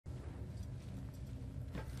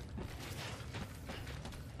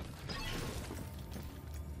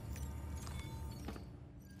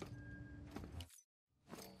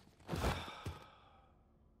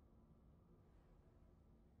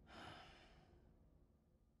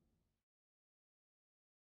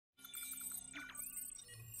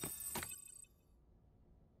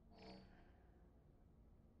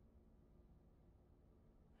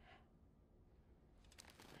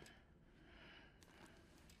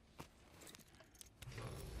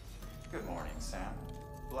Good morning, Sam.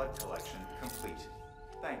 Blood collection complete.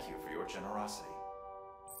 Thank you for your generosity.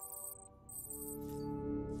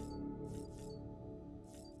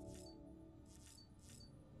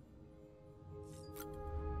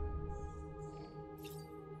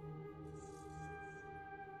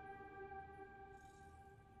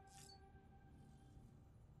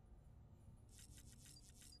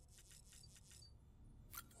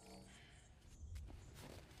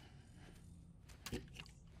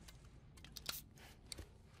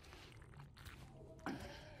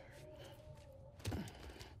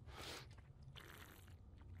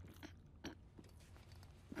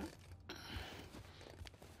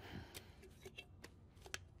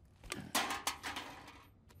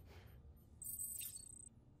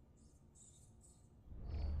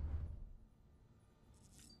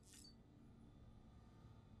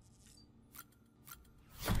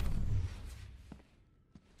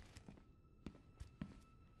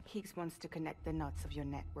 Higgs wants to connect the knots of your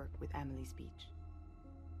network with Amelie's speech.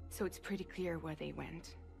 So it's pretty clear where they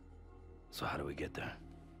went. So how do we get there?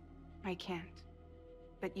 I can't.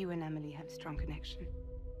 But you and Amelie have a strong connection.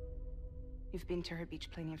 You've been to her beach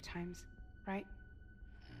plenty of times, right?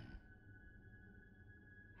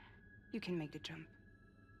 You can make the jump.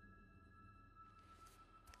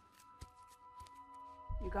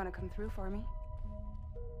 You gonna come through for me?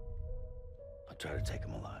 I'll try to take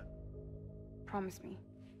him alive. Promise me.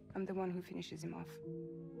 I'm the one who finishes him off.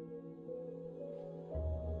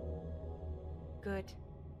 Good.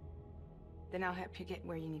 Then I'll help you get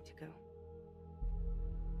where you need to go.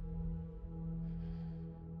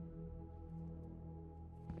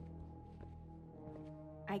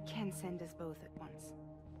 I can send us both at once.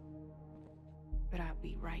 But I'll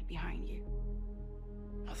be right behind you.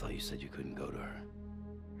 I thought you said you couldn't go to her.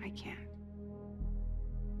 I can't.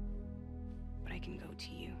 But I can go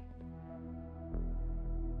to you.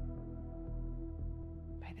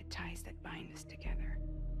 By the ties that bind us together.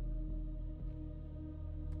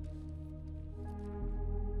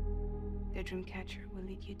 The Dreamcatcher will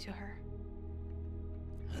lead you to her.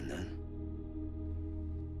 And then?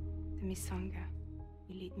 The Misanga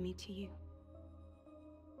will lead me to you.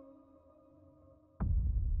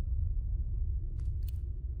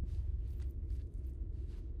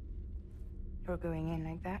 You're going in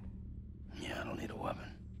like that? Yeah, I don't need a weapon.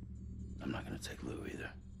 I'm not gonna take Lou either.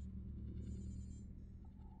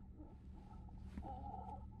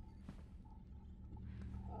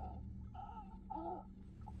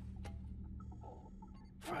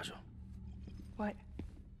 Fragile. What?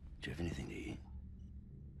 Do you have anything to eat?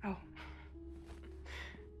 Oh.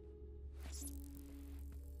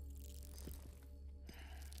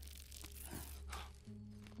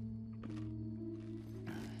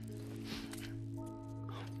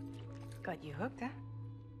 Got you hooked, huh?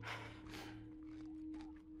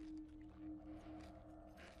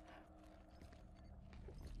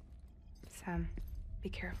 Sam, be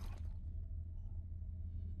careful.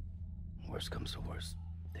 Worst comes to worst.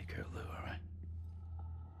 Take care of Lou, all right?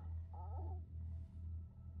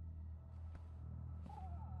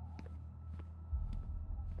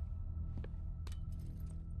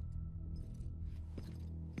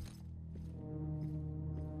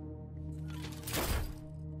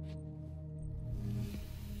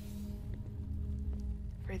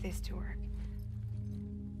 For this to work,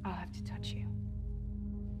 I'll have to touch you.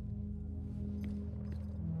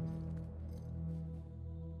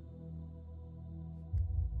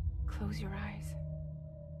 Close your eyes.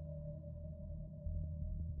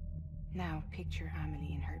 Now picture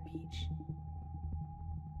Amelie in her beach.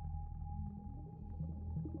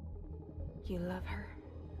 You love her,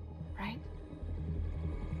 right?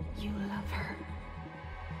 You love her.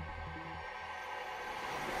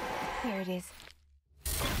 Here it is.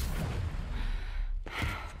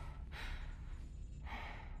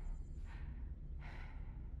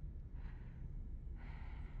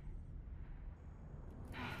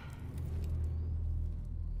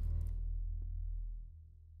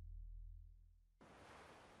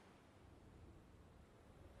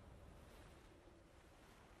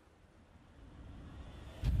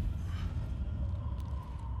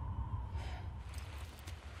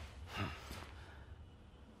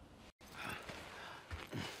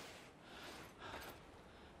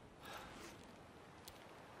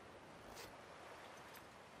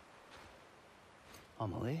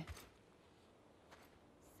 Amelie?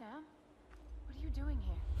 Sam? What are you doing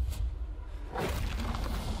here?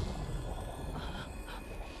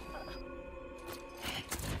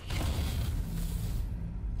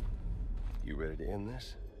 You ready to end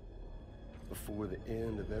this? Before the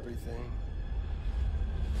end of everything?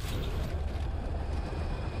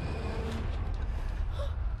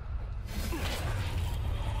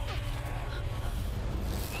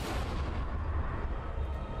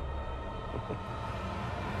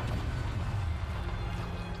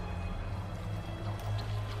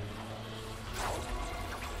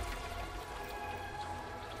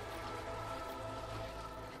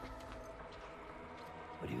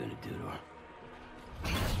 do to her?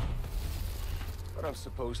 What I'm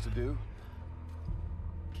supposed to do?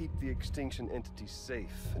 Keep the extinction entity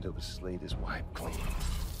safe until the slate is wiped clean.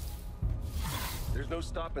 There's no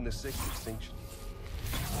stopping the sixth extinction.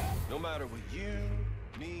 No matter what you,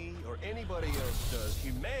 me, or anybody else does,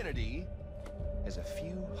 humanity has a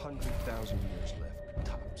few 100,000 years left,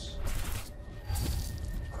 tops.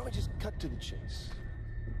 Why don't we just cut to the chase?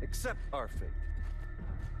 Accept our fate.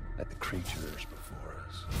 Let the creatures before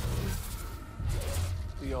us.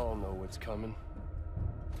 We all know what's coming.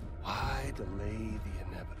 Why delay the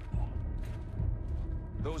inevitable?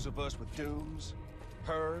 Those of us with dooms,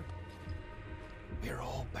 her, we're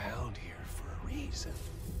all bound here for a reason.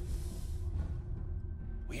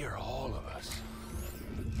 We are all of us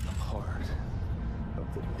a part of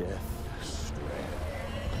the death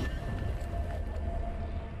strand.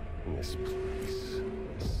 In this place,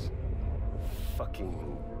 this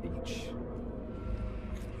fucking beach.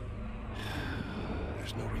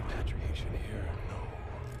 There's no repatriation here, no.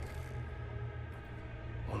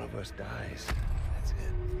 One of us dies, that's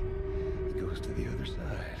it. He goes to the other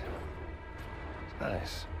side. It's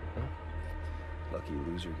nice, huh? Lucky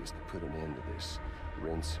loser gets to put an end to this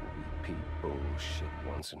rinse and repeat bullshit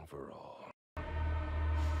once and for all.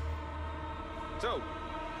 So,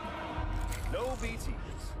 no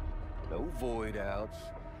BTs, no void outs,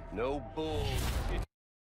 no bullshit.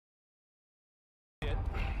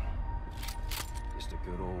 Just a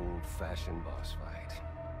good old-fashioned boss fight.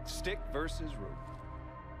 Stick versus rope.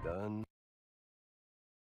 Done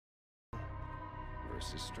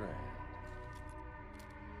versus strand.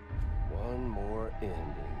 One more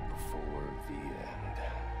ending before the end.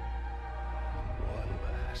 One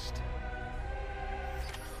last.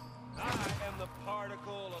 I am the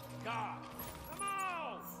particle of God. Come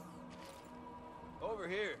on! Over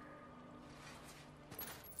here.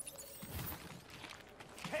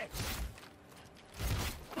 Hey!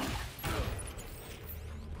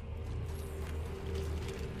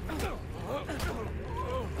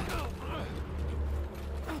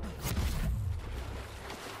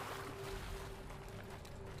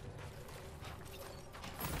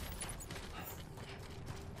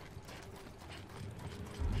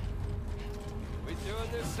 We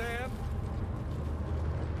doing this, Sam?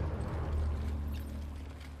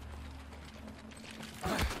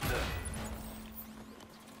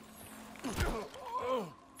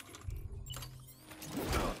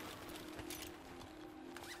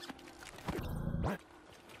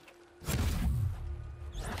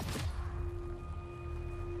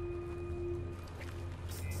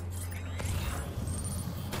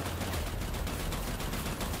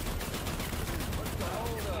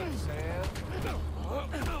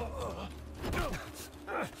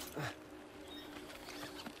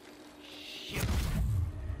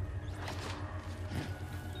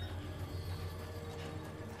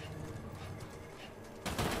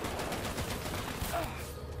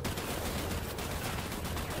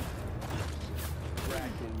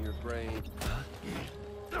 Brain.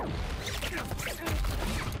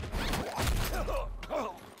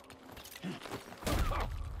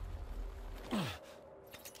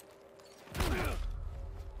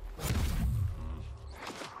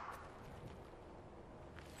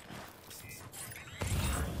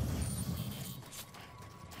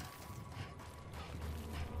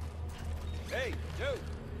 Hey, dude!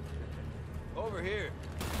 Over here.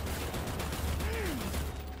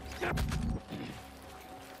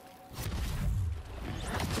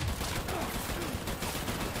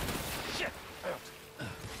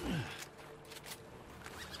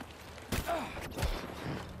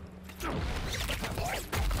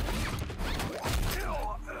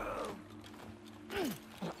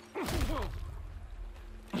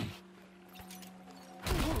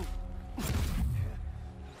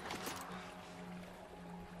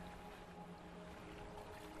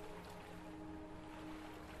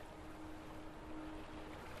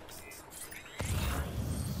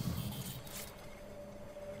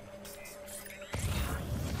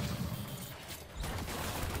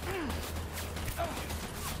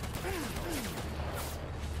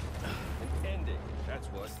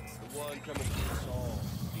 Coming to us all,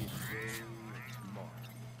 be very smart.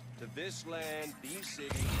 To this land, these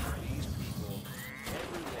cities, these people,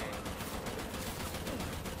 everyone.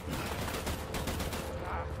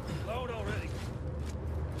 Load already!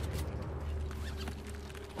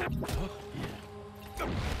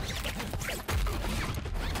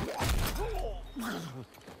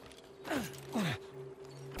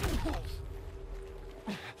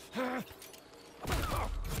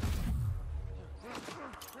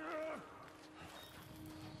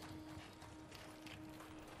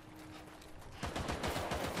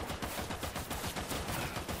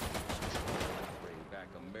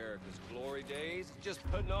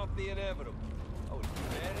 putting off the inevitable. Oh,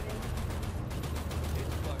 humanity?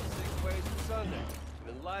 It's like 6 ways to Sunday.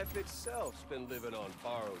 And life itself's been living on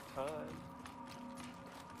borrowed time.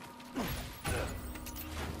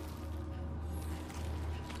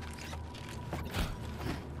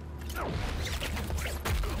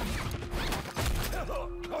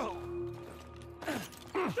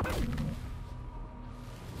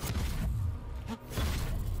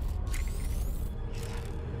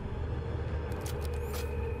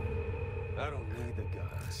 I don't need the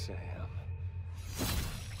guns, Sam.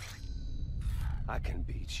 I can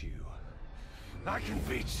beat you. I can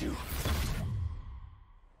beat you.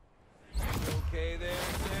 Okay there,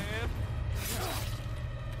 Sam?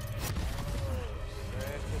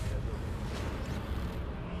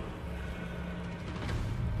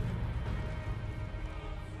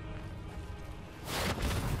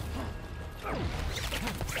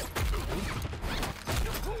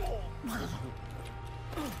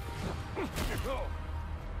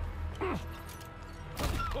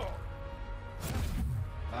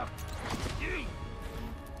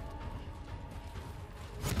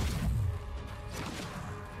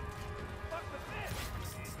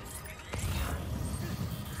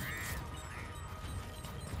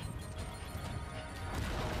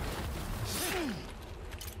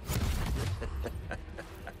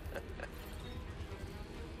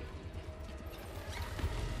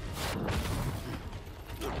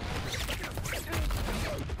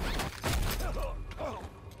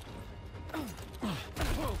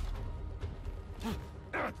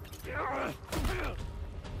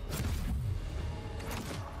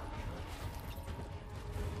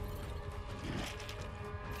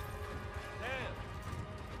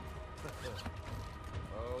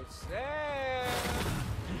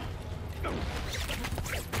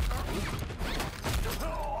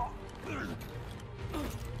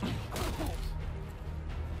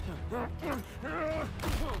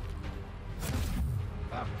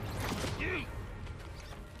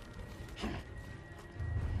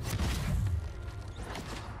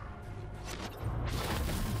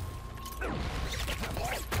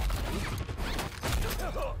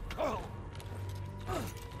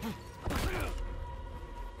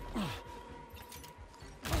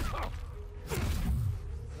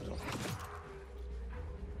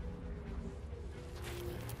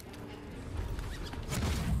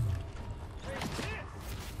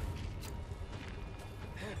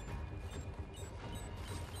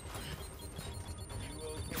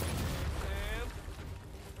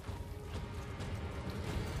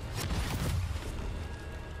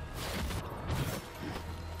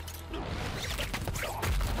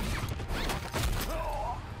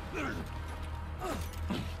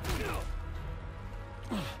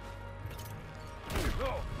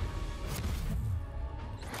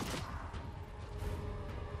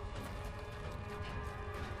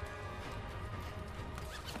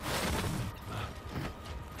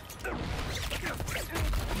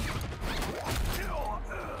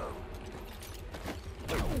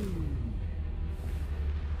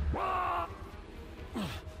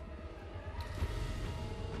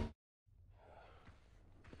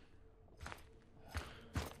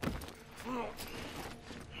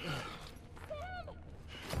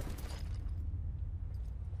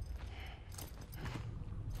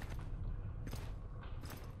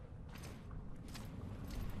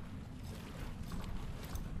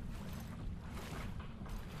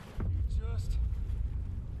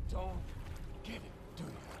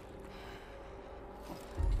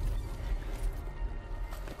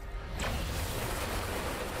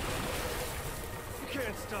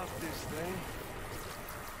 Can't stop this thing.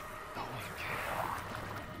 No, you can't.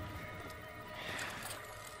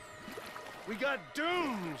 We got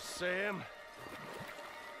doomed, Sam.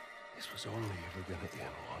 This was only ever gonna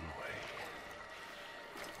end one way.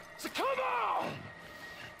 So come on!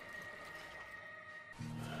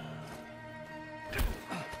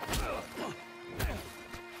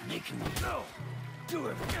 Making me do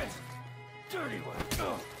it again. Dirty one.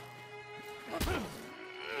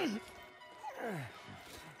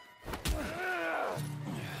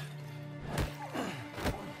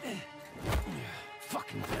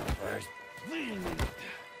 Fucking vampires.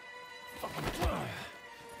 Fucking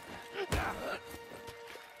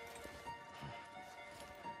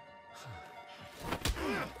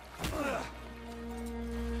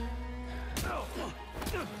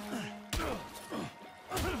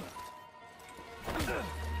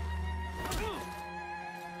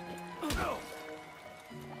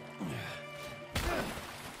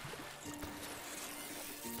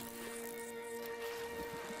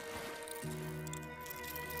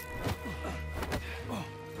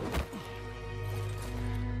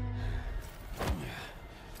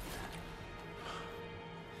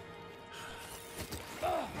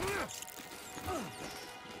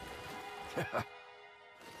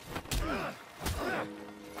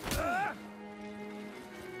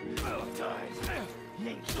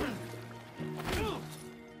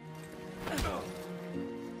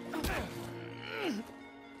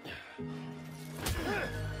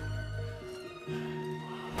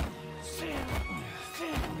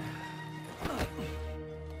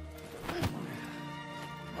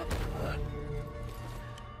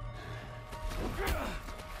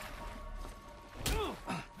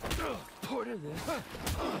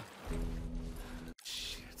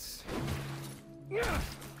Shit.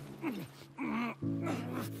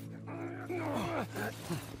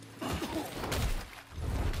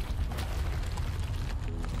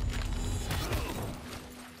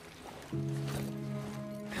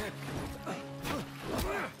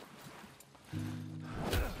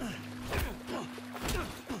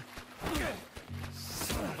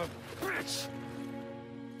 Son of a bitch!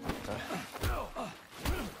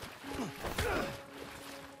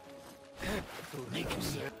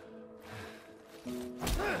 Mikkelsen.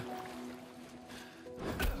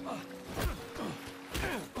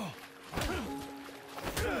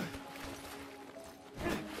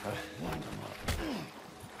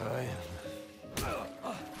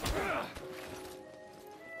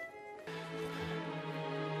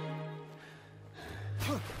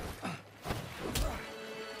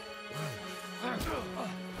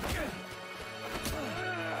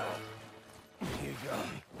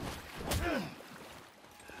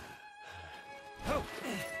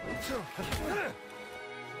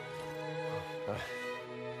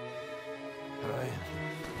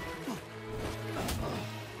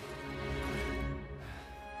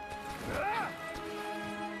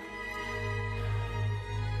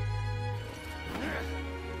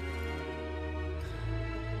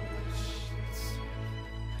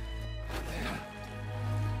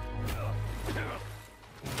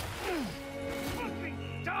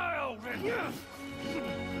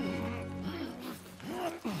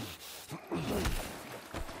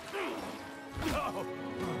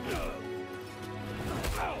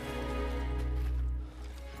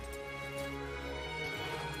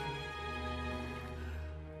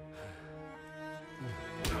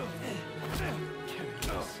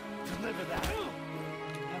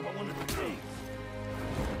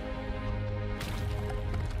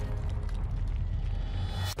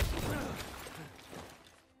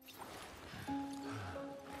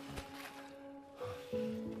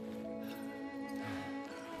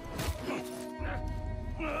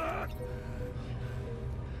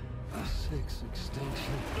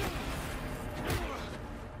 Extinction.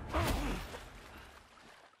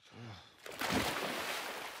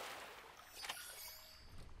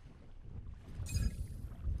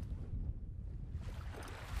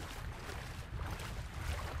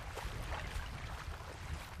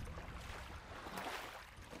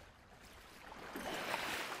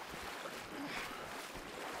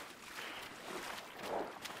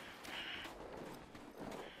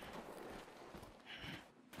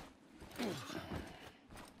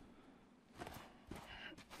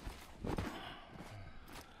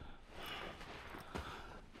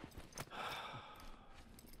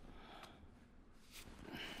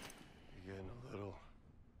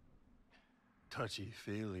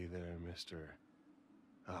 Touchy-feely there, Mr.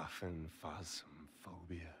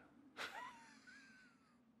 Phasmophobia.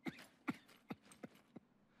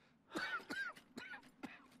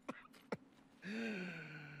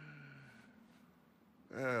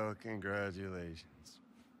 Well, congratulations.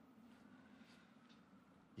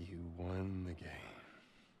 You won the game.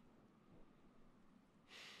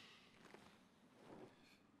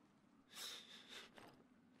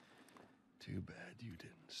 Too bad you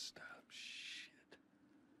didn't stop.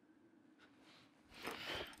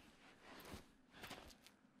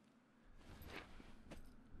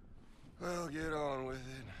 Well, get on with it.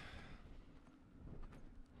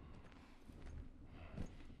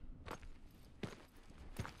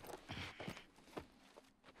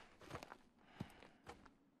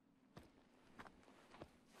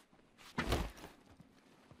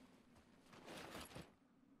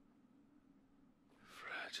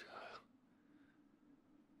 Fragile.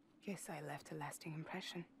 Guess I left a lasting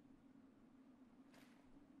impression.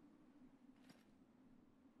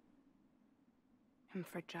 I'm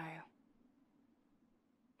fragile.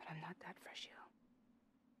 But I'm not that fragile.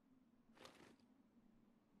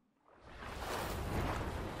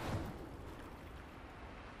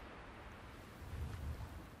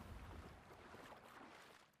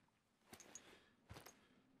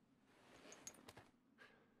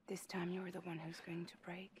 This time you're the one who's going to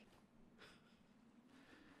break.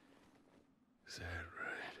 Is that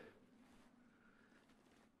right?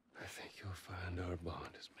 I think you'll find our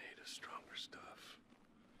bond is made of stronger stuff.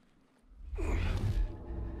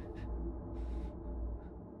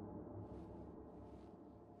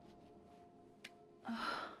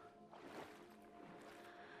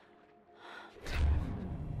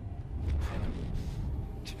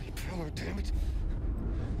 Jimmy Pillar, damn it!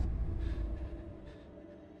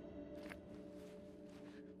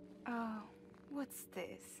 Oh, what's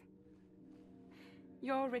this?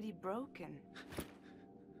 You're already broken.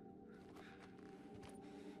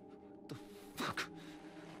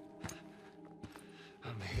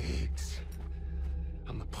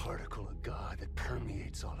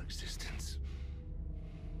 dominates all existence.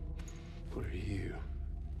 What are you?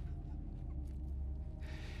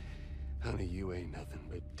 Honey, you ain't nothing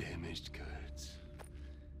but damaged goods.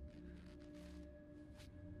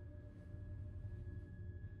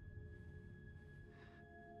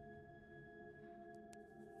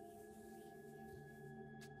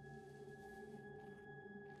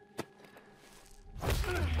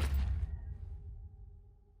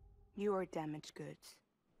 You are damaged goods.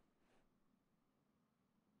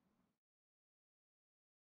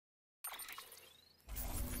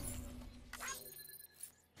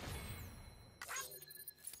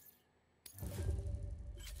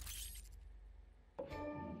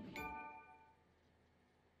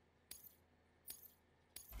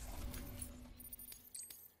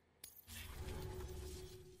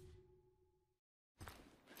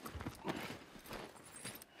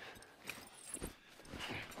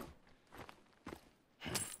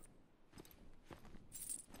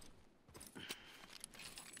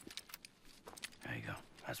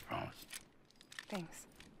 As promised. Thanks.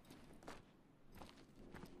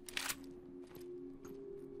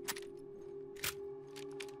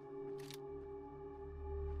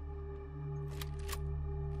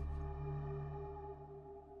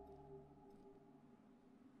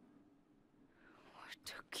 What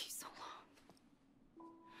took you so long?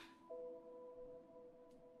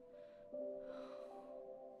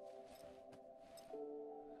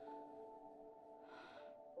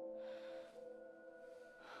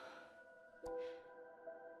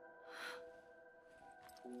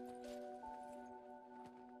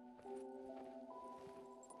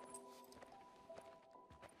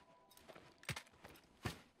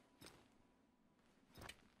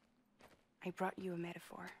 I brought you a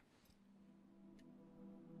metaphor.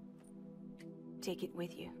 Take it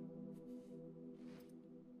with you.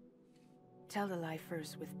 Tell the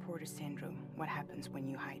lifers with Porter syndrome what happens when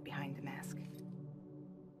you hide behind the mask.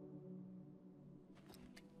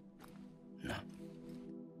 No.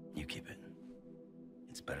 You keep it.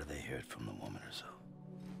 It's better they hear it from the woman herself.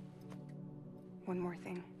 One more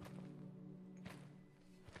thing.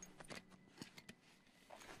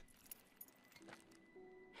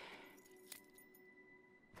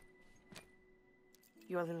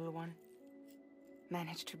 Your little one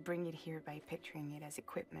managed to bring it here by picturing it as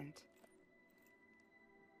equipment.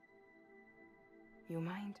 You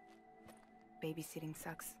mind? Babysitting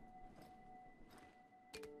sucks.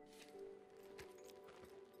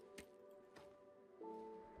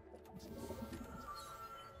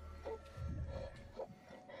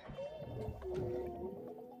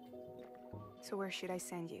 So where should I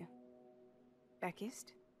send you? Back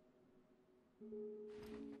east?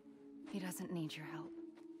 He doesn't need your help.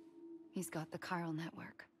 He's got the chiral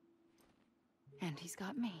network. And he's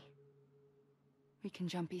got me. We can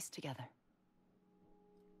jump east together.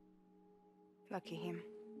 Lucky him.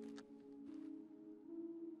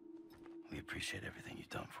 We appreciate everything you've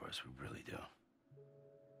done for us, we really do.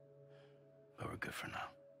 But we're good for now.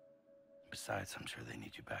 Besides, I'm sure they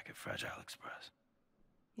need you back at Fragile Express.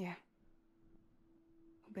 Yeah.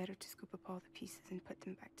 Better to scoop up all the pieces and put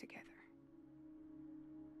them back together.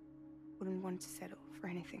 Wouldn't want to settle for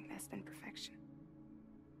anything less than perfection.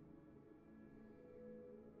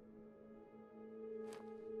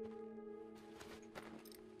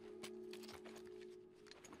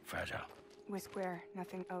 Fragile. We're square,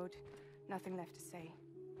 nothing owed, nothing left to say.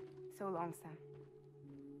 So long, Sam.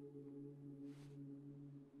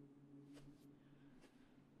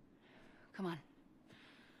 Come on.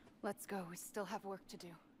 Let's go. We still have work to do.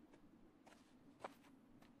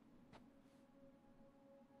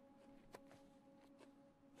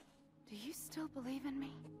 Do you still believe in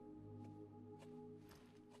me?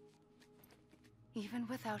 Even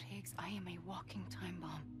without Higgs, I am a walking time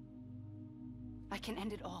bomb. I can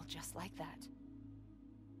end it all just like that.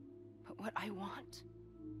 But what I want,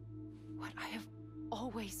 what I have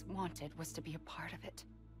always wanted, was to be a part of it.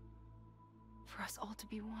 For us all to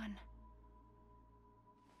be one.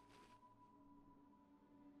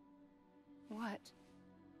 What?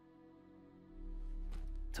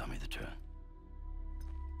 Tell me the truth.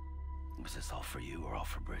 Was this all for you or all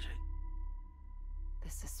for Bridget?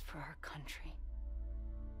 This is for our country.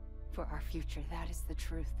 For our future, that is the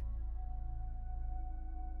truth.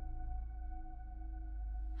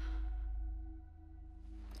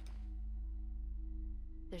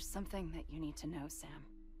 There's something that you need to know, Sam.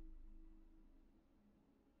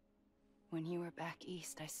 When you were back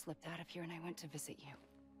east, I slipped out of here and I went to visit you.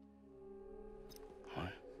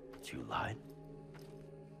 What? You lied?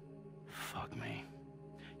 Fuck me.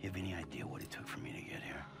 You have any idea what it took for me to get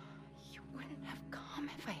here? You wouldn't have come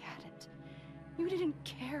if I hadn't. You didn't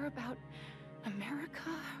care about America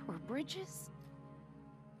or bridges?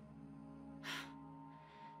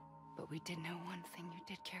 But we did know one thing you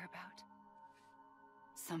did care about.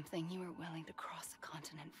 Something you were willing to cross a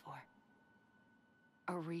continent for.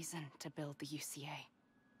 A reason to build the UCA.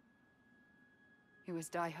 It was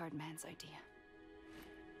Die Hard Man's idea.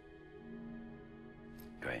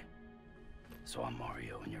 Great. So I'm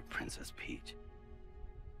Mario and you're Princess Peach.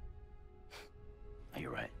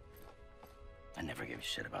 You're right. I never gave a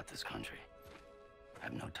shit about this country. I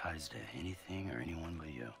have no ties to anything or anyone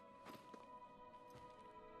but you.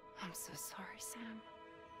 I'm so sorry, Sam.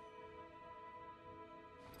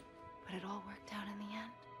 But it all worked out in the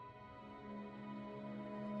end.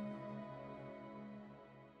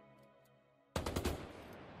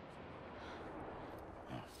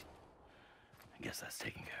 I guess that's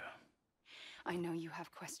taken care of. I know you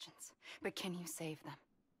have questions, but can you save them?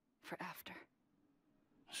 For after?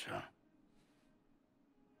 Sure.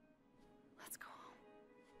 Let's go home.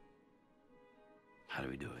 How do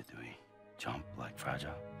we do it? Do we jump like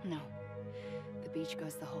Fragile? No. The beach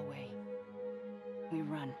goes the whole way. We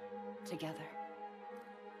run. Together.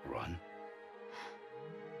 Run?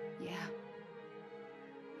 Yeah.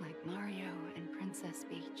 Like Mario and Princess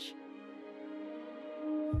Peach.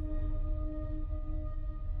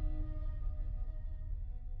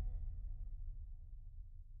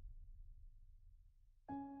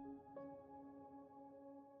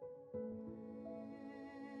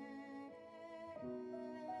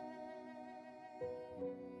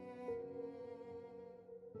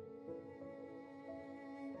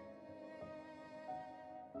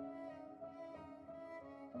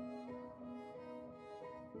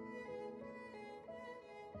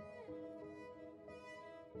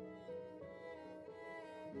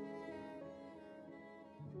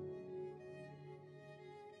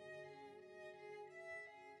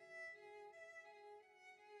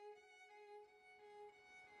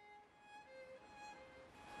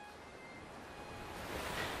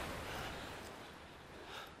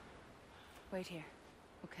 Wait here,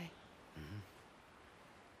 okay? Mm-hmm.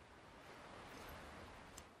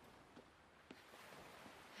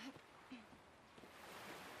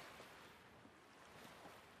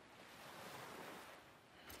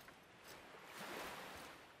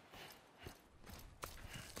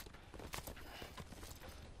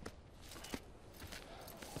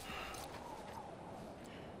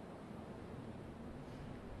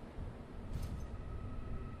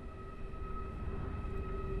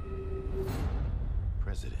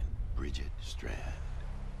 President Bridget Strand.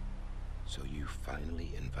 So you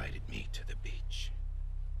finally invited me to the beach.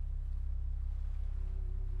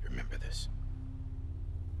 Remember this?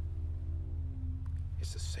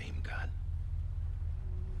 It's the same gun.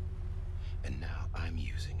 And now I'm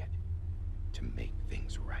using it to make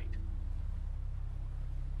things right.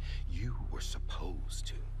 You were supposed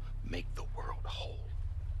to make the world whole,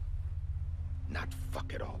 not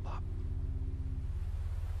fuck it all up.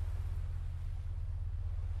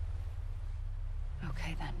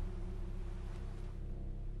 Okay, then.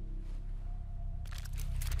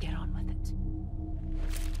 Get on with it.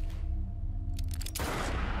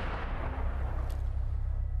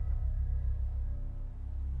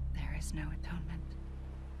 There is no atonement.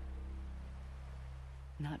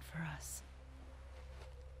 Not for us.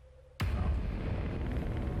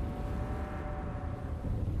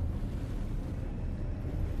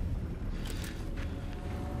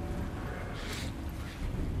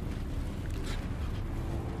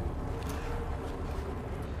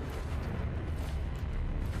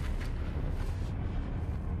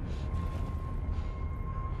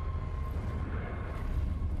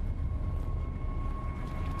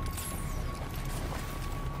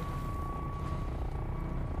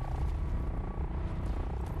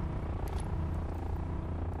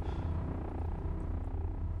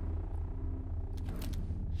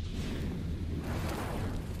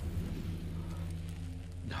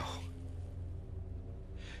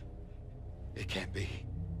 It can't be.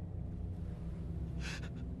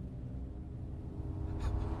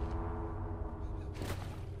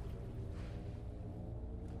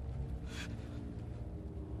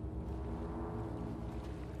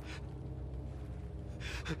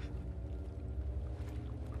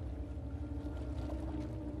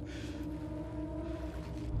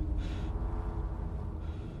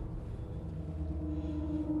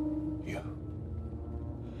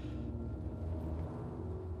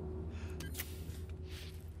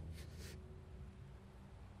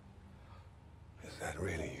 Is that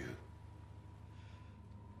really you?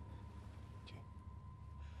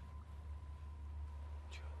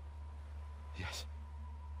 Yes.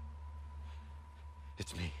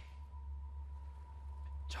 It's me.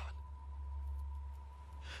 John.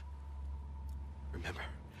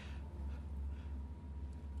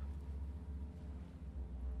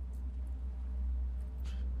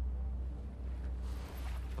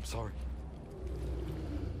 sorry.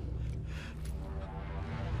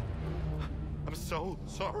 I'm so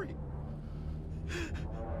sorry.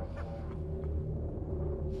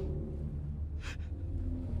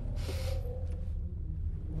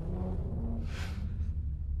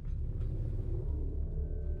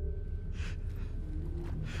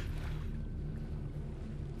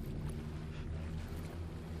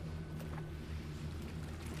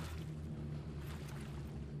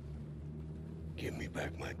 Give me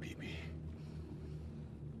back my BB.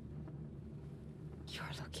 You're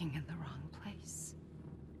looking in the wrong place.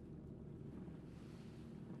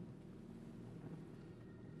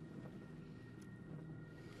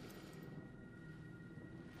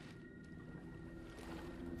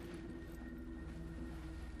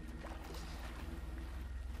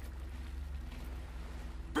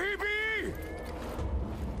 BB!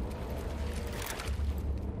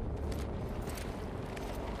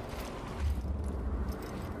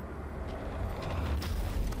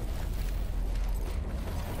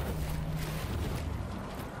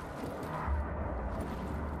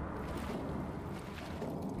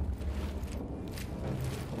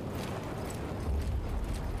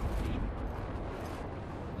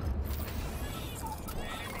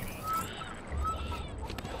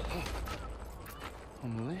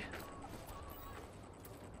 Amelie?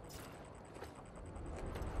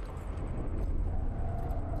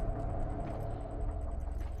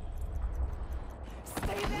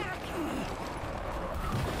 Stay there!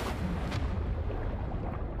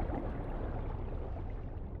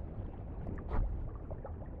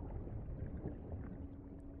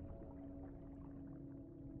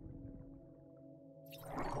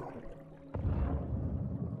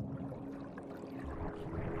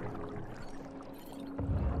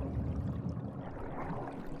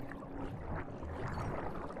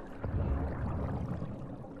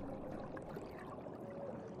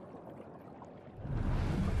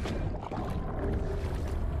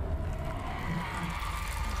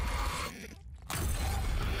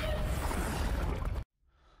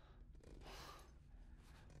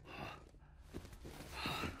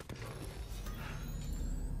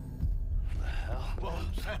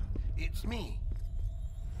 It's me.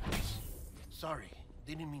 Sorry,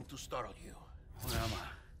 didn't mean to startle you. Where am I?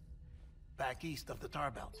 Back east of the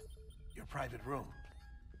tar belt. Your private room.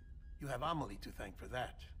 You have Amelie to thank for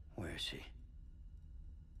that. Where is she?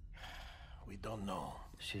 We don't know.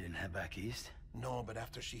 She didn't head back east? No, but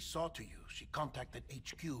after she saw to you, she contacted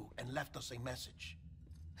HQ and left us a message.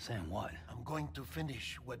 Saying what? I'm going to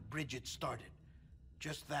finish what Bridget started.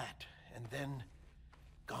 Just that, and then...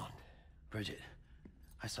 gone. Bridget.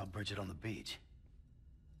 I saw Bridget on the beach.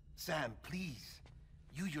 Sam, please.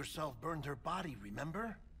 You yourself burned her body,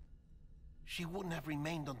 remember? She wouldn't have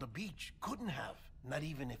remained on the beach. Couldn't have. Not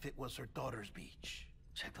even if it was her daughter's beach.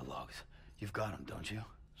 Check the logs. You've got them, don't you?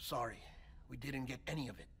 Sorry. We didn't get any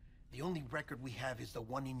of it. The only record we have is the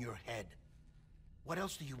one in your head. What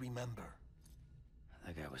else do you remember?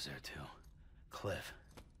 That guy was there too. Cliff.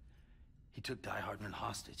 He took Die Hardman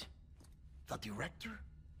hostage. The director?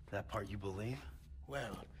 That part you believe?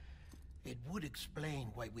 Well, it would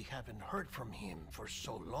explain why we haven't heard from him for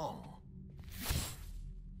so long.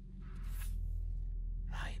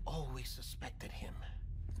 I always suspected him.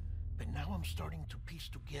 But now I'm starting to piece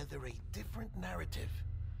together a different narrative.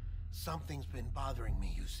 Something's been bothering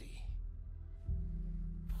me, you see.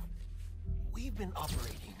 We've been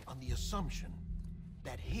operating on the assumption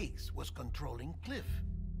that Higgs was controlling Cliff.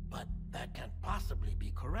 But that can't possibly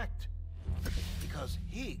be correct. Because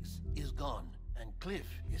Higgs is gone, and Cliff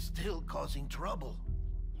is still causing trouble.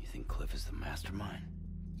 You think Cliff is the mastermind?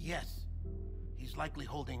 Yes. He's likely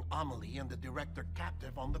holding Amelie and the director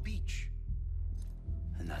captive on the beach.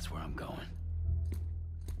 And that's where I'm going.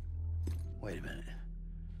 Wait a minute.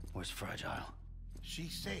 Where's Fragile?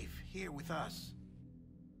 She's safe here with us.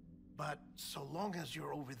 But so long as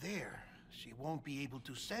you're over there, she won't be able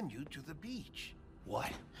to send you to the beach.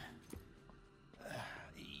 What?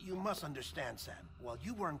 You must understand, Sam. While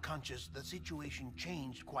you were unconscious, the situation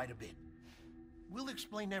changed quite a bit. We'll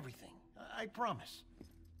explain everything, I promise.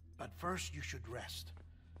 But first, you should rest.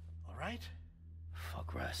 All right?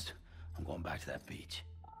 Fuck rest. I'm going back to that beach.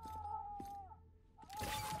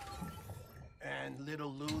 And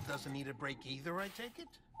little Lou doesn't need a break either, I take it?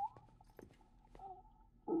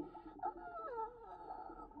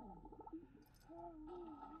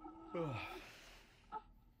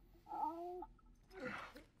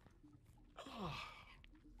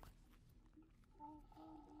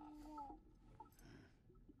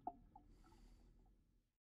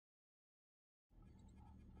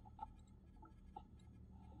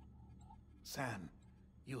 Sam,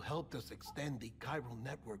 You helped us extend the chiral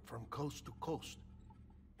network from coast to coast.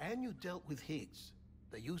 And you dealt with Higgs,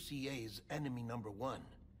 the UCA's enemy #1.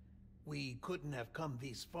 We couldn't have come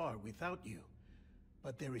this far without you.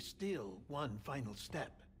 But there is still one final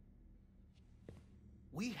step.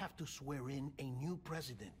 We have to swear in a new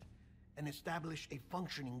president and establish a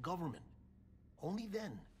functioning government. Only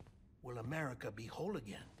then will America be whole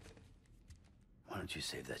again. Why don't you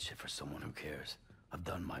save that shit for someone who cares? I've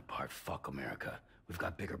done my part. Fuck America. We've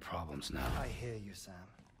got bigger problems now. I hear you, Sam.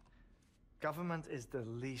 Government is the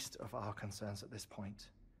least of our concerns at this point.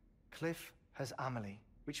 Cliff has Amelie,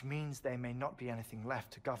 which means there may not be anything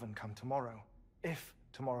left to govern come tomorrow. If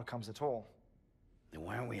tomorrow comes at all. Then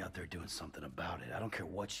why aren't we out there doing something about it? I don't care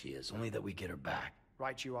what she is, only that we get her back.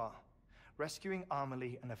 Right you are. Rescuing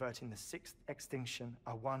Amelie and averting the 6th extinction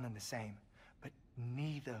are one and the same. But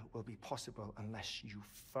neither will be possible unless you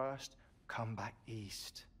first come back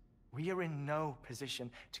east. We are in no position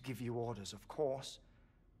to give you orders, of course.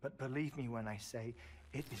 But believe me when I say,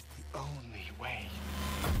 it is the only way.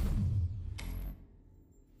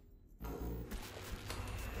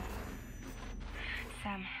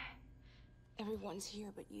 Sam, everyone's here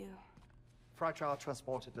but you. Fragile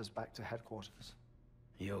transported us back to headquarters.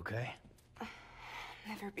 You okay?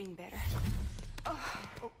 Never been better.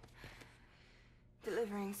 Oh.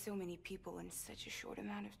 Delivering so many people in such a short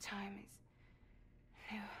amount of time is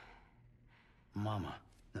new. Mama.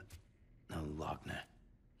 No, Wagner.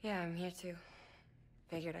 Yeah, I'm here too.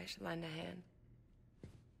 Figured I should lend a hand.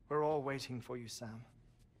 We're all waiting for you, Sam.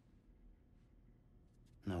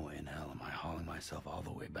 No way in hell am I hauling myself all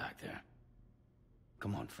the way back there.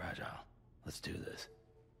 Come on, Fragile. Let's do this.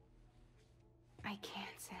 I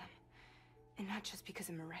can't, Sam. And not just because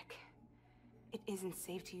I'm a wreck. It isn't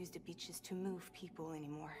safe to use the beaches to move people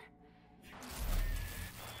anymore.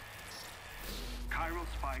 Chiral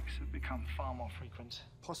spikes have become far more frequent,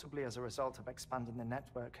 possibly as a result of expanding the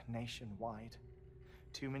network nationwide.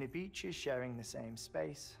 Too many beaches sharing the same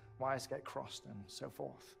space, wires get crossed, and so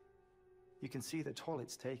forth. You can see the toll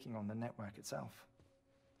it's taking on the network itself.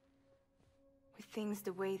 With things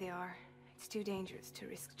the way they are, it's too dangerous to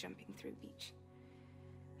risk jumping through a beach.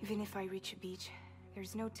 Even if I reach a beach,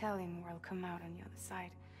 there's no telling where I'll come out on the other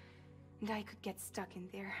side. And I could get stuck in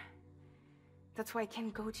there. That's why I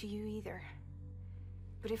can't go to you either.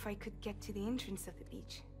 But if I could get to the entrance of the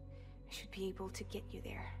beach, I should be able to get you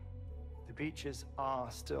there. The beaches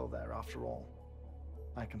are still there after all.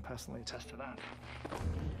 I can personally attest to that.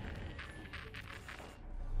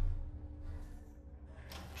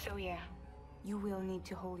 So yeah, you will need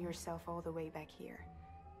to hold yourself all the way back here.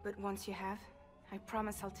 But once you have, I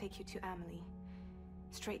promise I'll take you to Amelie.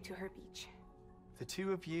 Straight to her beach. The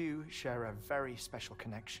two of you share a very special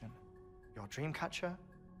connection. Your dreamcatcher,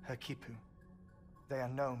 her quipu. They are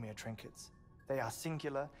no mere trinkets. They are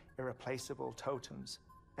singular, irreplaceable totems,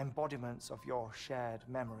 embodiments of your shared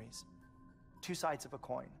memories. Two sides of a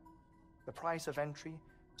coin. The price of entry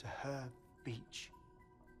to her beach.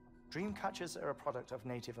 Dreamcatchers are a product of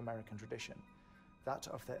Native American tradition, that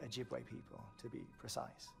of the Ojibwe people, to be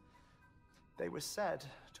precise. They were said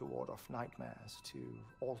to ward off nightmares, to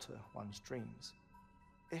alter one's dreams.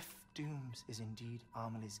 If Dooms is indeed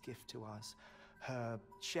Amelie's gift to us, her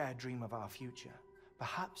shared dream of our future,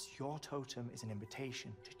 perhaps your totem is an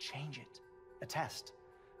invitation to change it. A test,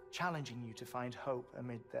 challenging you to find hope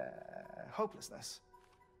amid their hopelessness.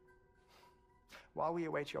 While we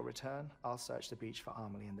await your return, I'll search the beach for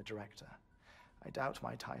Amelie and the director. I doubt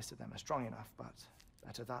my ties to them are strong enough, but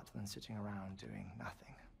better that than sitting around doing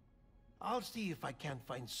nothing. I'll see if I can't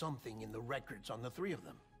find something in the records on the three of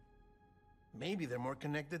them. Maybe they're more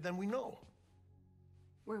connected than we know.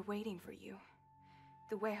 We're waiting for you.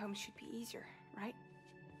 The way home should be easier, right?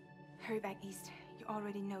 Hurry back east. You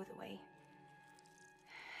already know the way.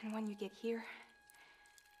 And when you get here...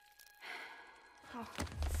 Oh.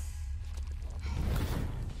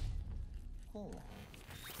 Oh.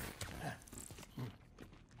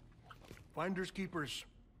 Finders keepers.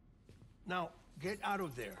 Now, get out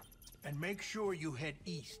of there, and make sure you head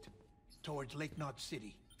east, towards Lake Knot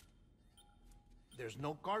City. There's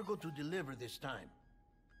no cargo to deliver this time.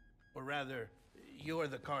 Or rather, you're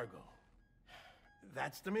the cargo.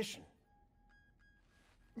 That's the mission.